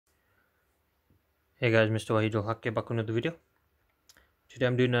Hey guys, MrWaheedulHaque back on another video. Today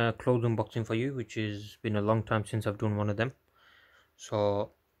I'm doing a clothes unboxing for you, which has been a long time since I've done one of them. So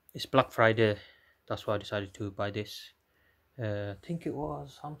it's Black Friday, that's why I decided to buy this. I think it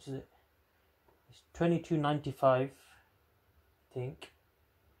was, how much is it? It's $22.95, I think.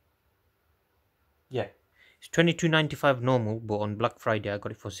 Yeah, it's $22.95 normal, but on Black Friday I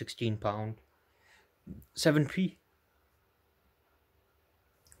got it for £16, 7p,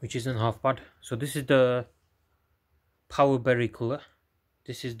 which isn't half bad. So this is the Power Berry colour.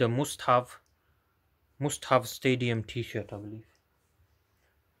 This is the must-have stadium t-shirt, I believe.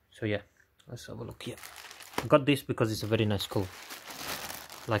 So yeah, let's have a look here. I got this because it's a very nice colour.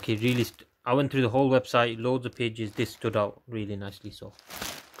 Like it really, I went through the whole website, loads of pages, this stood out really nicely, so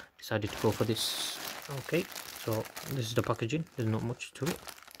decided to go for this. Okay, so this is the packaging, there's not much to it.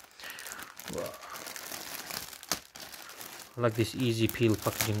 Wow. I like this easy peel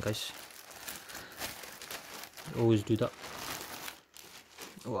packaging, guys. Always do that.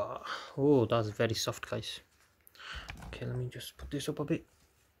 Wow. Oh, that's very soft, guys. Okay, let me just put this up a bit.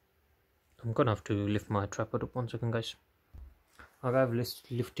 I'm gonna have to lift my tripod up 1 second, guys. I've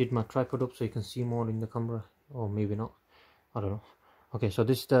lifted my tripod up so you can see more in the camera, or maybe not, I don't know. Okay, so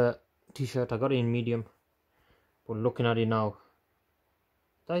this is the t-shirt. I got it in medium, but looking at it now,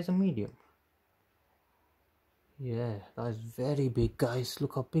 that is a medium. Yeah, that is very big, guys.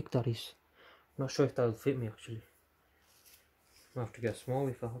 Look how big that is. Not sure if that will fit me, actually. I'll have to get small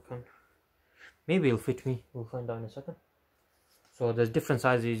if I can. Maybe it'll fit me, we'll find out in a second. So there's different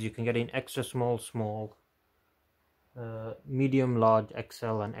sizes. You can get in extra small, small, medium, large,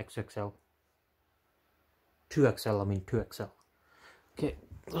 XL and XXL. 2XL, I mean 2XL. Okay,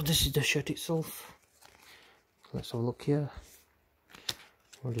 so this is the shirt itself. Let's have a look here.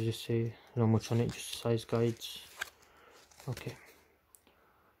 What does it say? Not much on it, just size guides. Okay.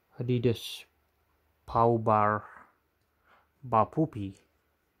 Adidas Power Poopy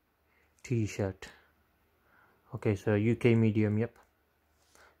t-shirt. Okay, so UK medium, yep.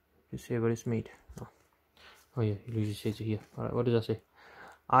 Just say where it's made. Oh yeah, it usually says it here. Alright, what does that say?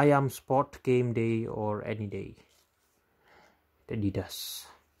 I am sport, game day or any day. Adidas.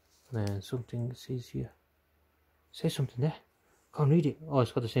 And something says here. Say something there. Can't read it. Oh,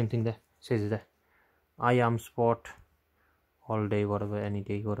 it's got the same thing there. Says it there. I am sport, all day, whatever, any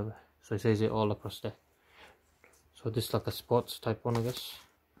day, whatever. So it says it all across there. So this is like a sports type one, I guess.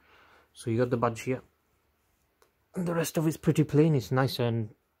 So you got the badge here. And the rest of it's pretty plain. It's nice and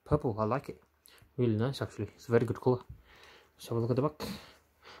purple. I like it. Really nice, actually. It's a very good colour. Let's have a look at the back.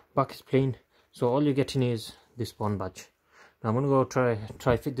 Back is plain. So all you're getting is this one badge. Now I'm going to go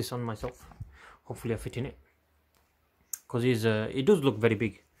try fit this on myself. Hopefully I fit in it. Because it does look very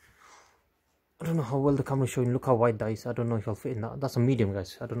big. I don't know how well the camera is showing. Look how wide that is. I don't know if I'll fit in that. That's a medium,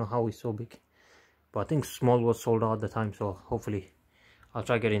 guys. I don't know how it's so big. But I think small was sold out at the time. So hopefully I'll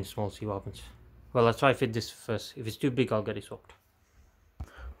try getting small, see what happens. Well, I'll try fit this first. If it's too big, I'll get it swapped.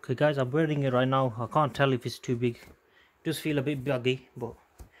 Okay guys, I'm wearing it right now. I can't tell if it's too big. It does feel a bit baggy, but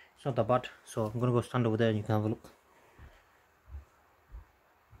it's not that bad. So I'm going to go stand over there and you can have a look.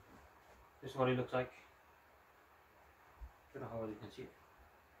 This is what it looks like. I don't know how well you can see it.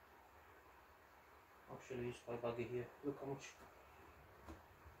 Actually, it's quite baggy here. Look how much.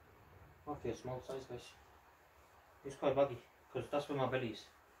 Actually a small size, guys. It's quite baggy because that's where my belly is.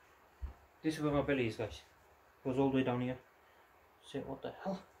 This is where my belly is, guys. Goes all the way down here. Say, what the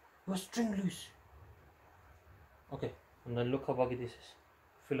hell? Your string loose. Okay, and then look how baggy this is.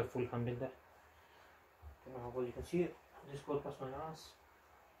 Fill a full hand in there. Don't know how well you can see it. This goes past my ass.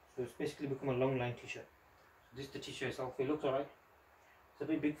 So it's basically become a long line t-shirt. So this is the t-shirt itself. It looks alright. It's a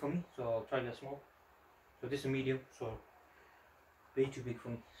bit big for me, so I'll try that small. So this is medium, so way too big for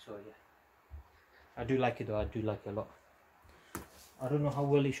me. So yeah, I do like it though. I do like it a lot. I don't know how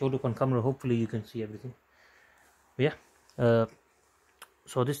well it showed up on camera. Hopefully you can see everything. But yeah,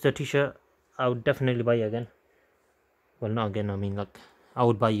 so this is the t-shirt. I would definitely buy it again. Well, not again, I mean like I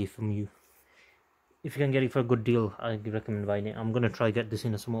would buy it from you. If you can get it for a good deal, I recommend buying it. I'm gonna try get this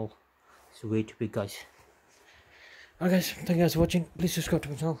in a small. It's way too big, guys. Alright guys, thank you guys for watching. Please subscribe to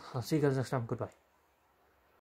my channel. I'll see you guys next time. Goodbye.